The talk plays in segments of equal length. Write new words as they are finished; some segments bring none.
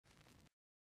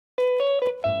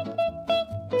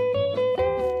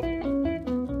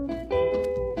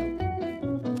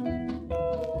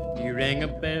rang a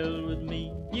bell with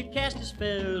me, you cast a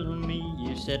spell on me,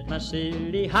 you set my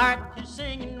silly heart to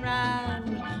singing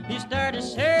rhymes. You start a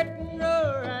certain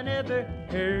roar I never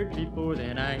heard before.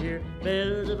 Then I hear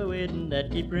bells of a wedding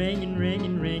that keep ringing,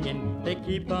 ringing, ringing. They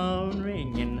keep on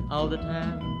ringing all the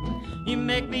time. You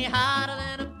make me hotter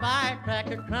than a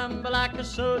firecracker, crumble like a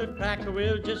soda cracker,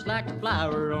 well, just like a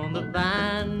flower on the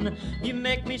vine. You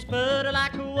make me sputter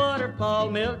like a waterfall,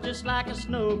 melt just like a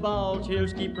snowball,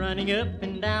 chills keep running up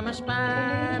and down my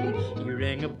spine. You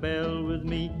ring a bell with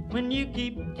me when you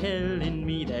keep telling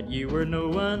me that you were no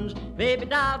one's baby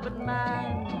doll but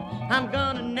mine. I'm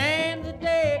gonna name the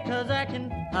day 'cause I can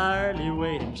hardly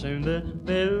wait, and soon the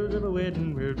bells of a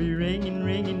wedding will be ringing,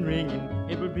 ringing, ringing.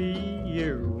 It will be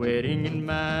your wedding and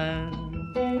mine.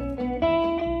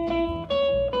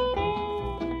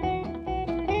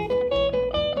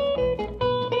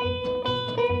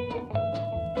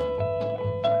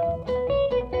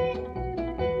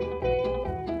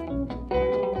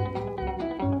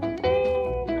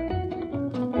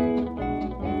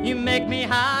 You make me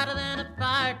hotter than a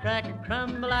firecracker,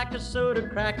 crumble like a soda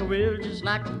cracker, well, just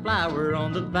like a flower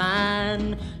on the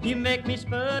vine. You make me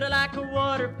sputter like a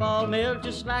waterfall, melt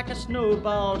just like a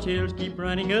snowball, chills keep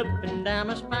running up and down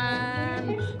my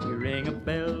spine. You ring a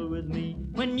bell with me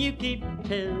when you keep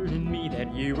telling me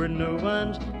that you were no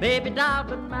one's baby doll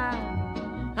but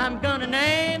mine. I'm gonna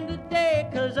name the day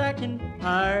 'cause I can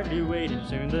hardly wait, and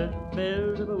soon the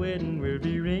bells of a wedding will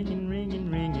be ringing, ringing,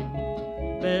 ringing.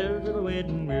 Bells of a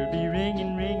wedding will be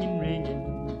ringing, ringing,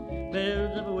 ringing.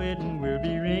 Bells of a wedding will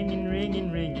be ringing,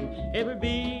 ringing, ringing. It will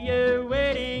be your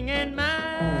wedding and mine.